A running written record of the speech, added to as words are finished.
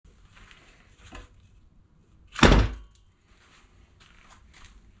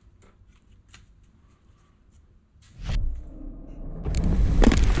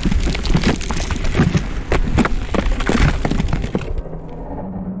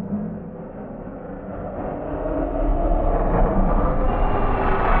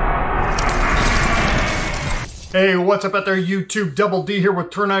Hey, what's up out there, YouTube? Double D here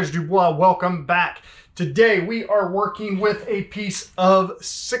with Tournage du Bois. Welcome back. Today we are working with a piece of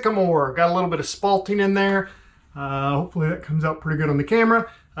sycamore. Got a little bit of spalting in there. Hopefully that comes out pretty good on the camera.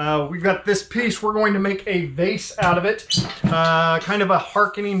 We've got this piece. We're going to make a vase out of it. Kind of a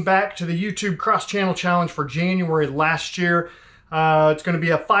harkening back to the YouTube cross-channel challenge for January last year. It's going to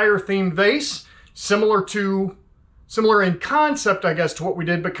be a fire-themed vase, similar in concept, I guess, to what we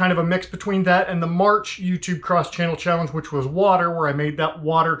did, but kind of a mix between that and the March YouTube cross-channel challenge, which was water, where I made that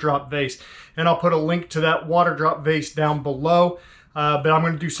water drop vase. And I'll put a link to that water drop vase down below. But I'm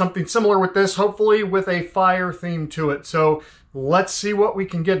going to do something similar with this, hopefully with a fire theme to it. So let's see what we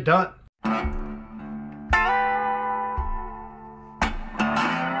can get done.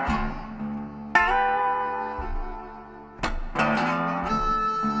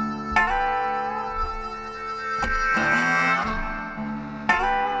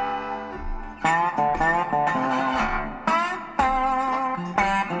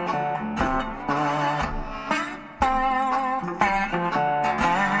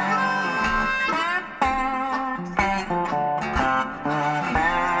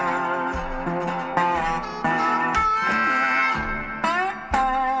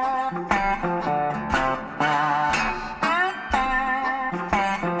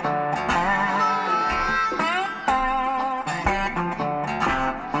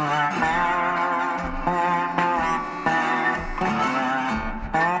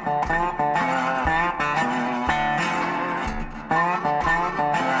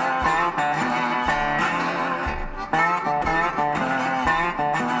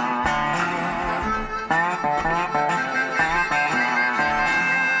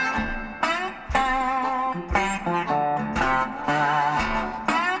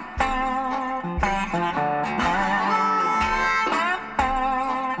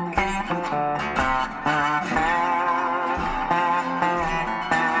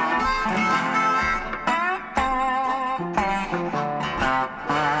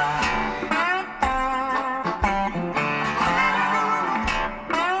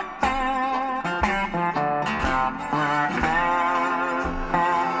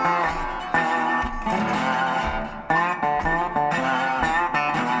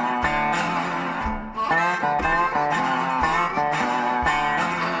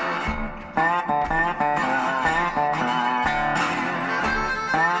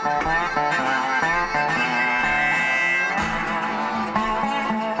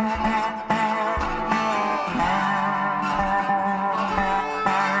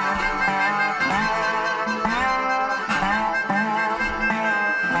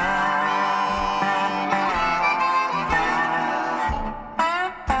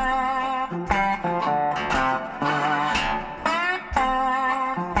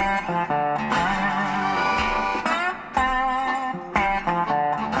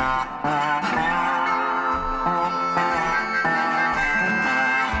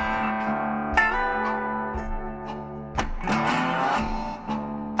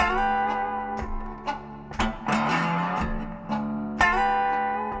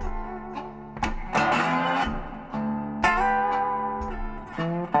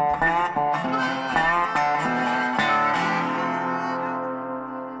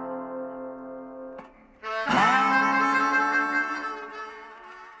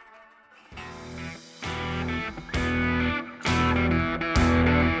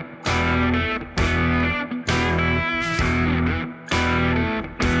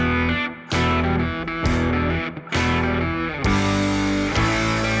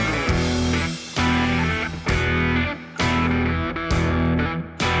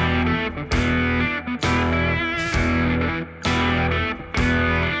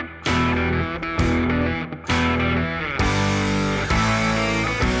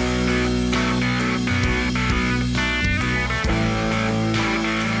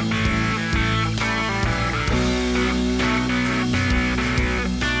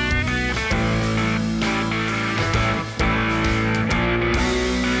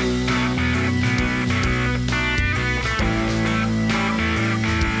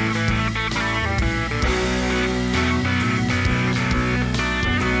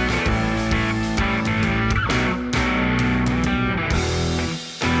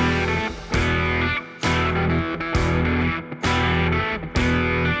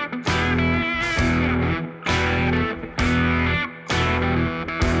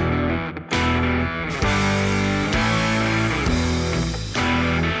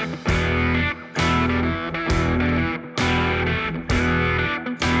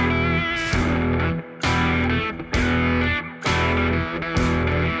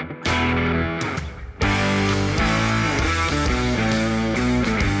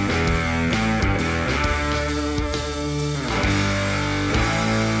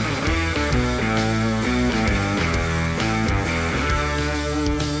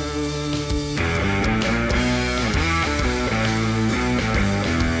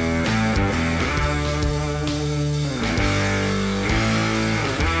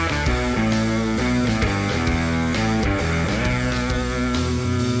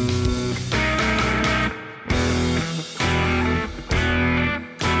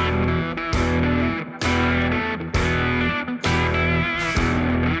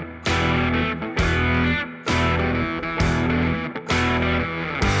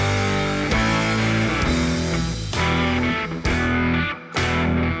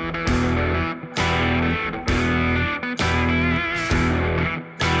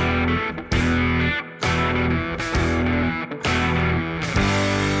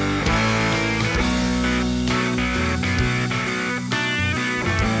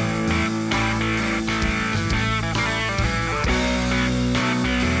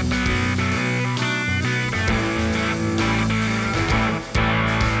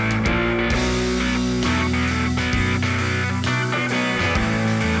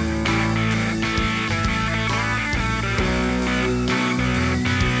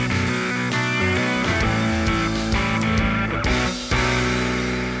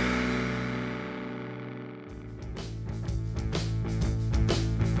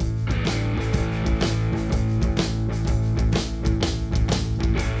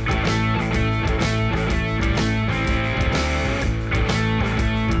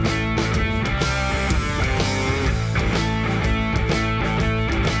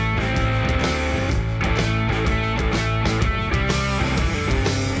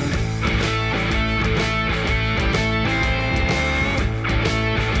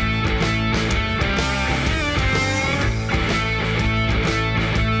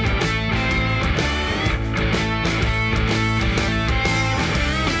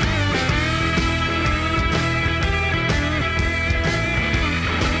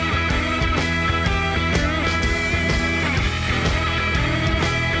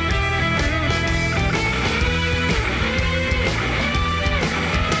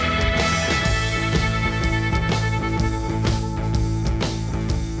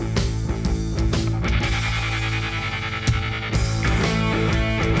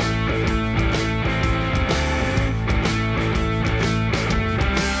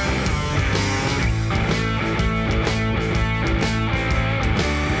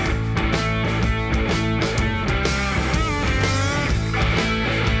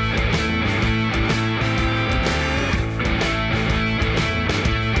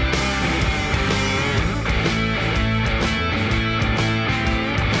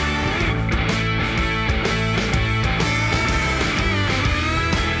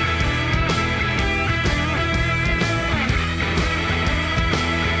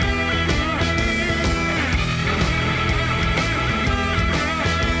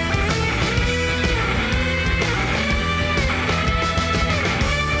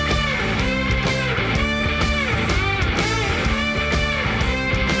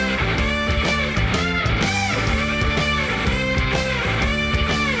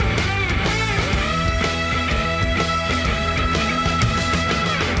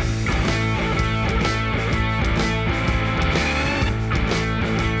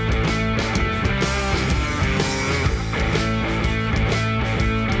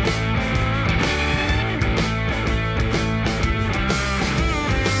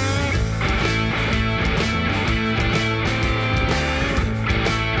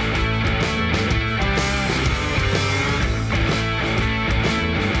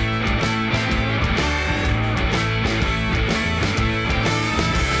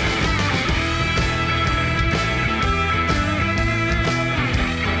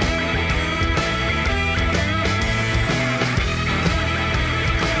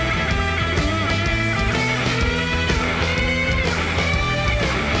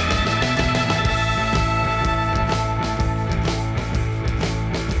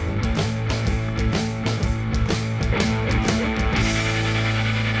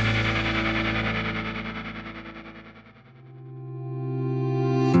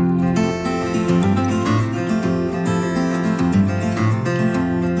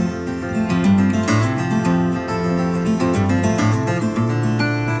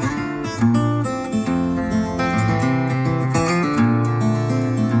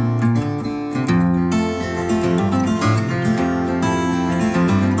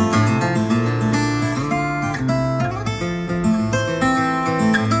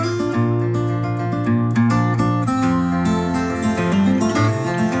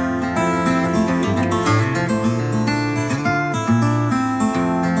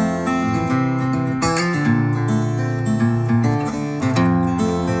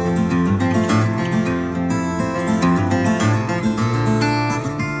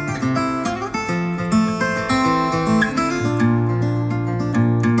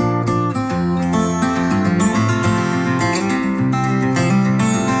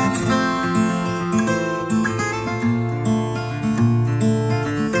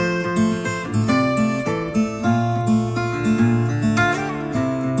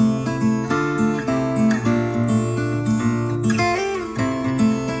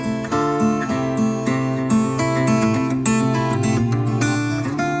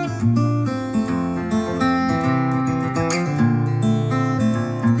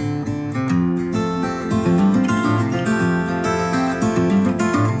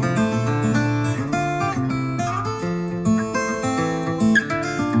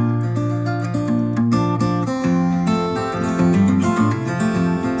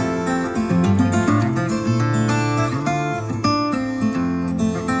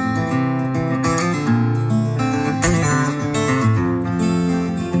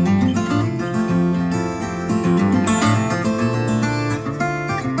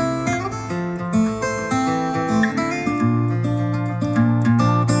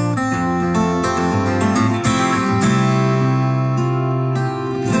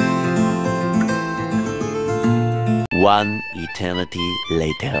 eternity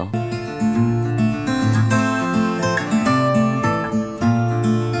later.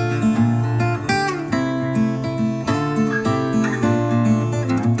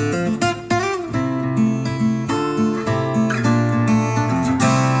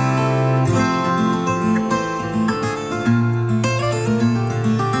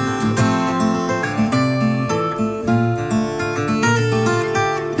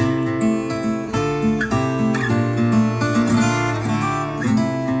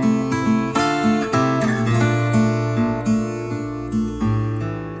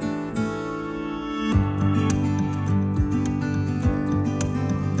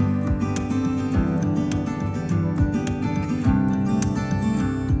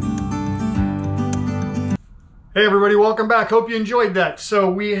 Hey everybody, welcome back. Hope you enjoyed that. So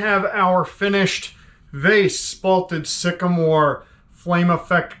we have our finished vase spalted sycamore flame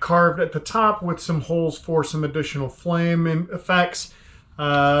effect carved at the top with some holes for some additional flame effects.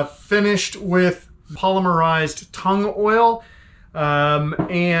 Finished with polymerized tung oil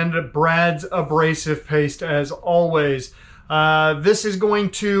and Brad's abrasive paste as always. This is going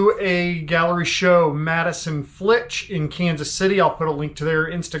to a gallery show, Madison Flitch in Kansas City. I'll put a link to their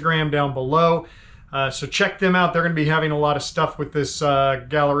Instagram down below. So check them out. They're going to be having a lot of stuff with this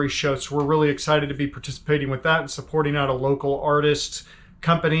gallery show. So we're really excited to be participating with that and supporting out a local artist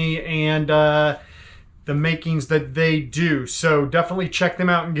company and the makings that they do. So definitely check them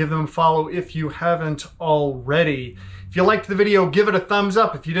out and give them a follow if you haven't already. If you liked the video, give it a thumbs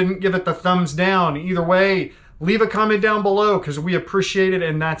up. If you didn't, give it the thumbs down. Either way, leave a comment down below because we appreciate it,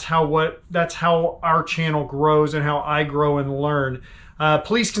 and that's how our channel grows and how I grow and learn.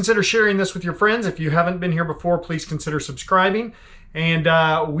 Please consider sharing this with your friends. If you haven't been here before, please consider subscribing, and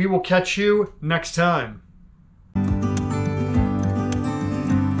we will catch you next time.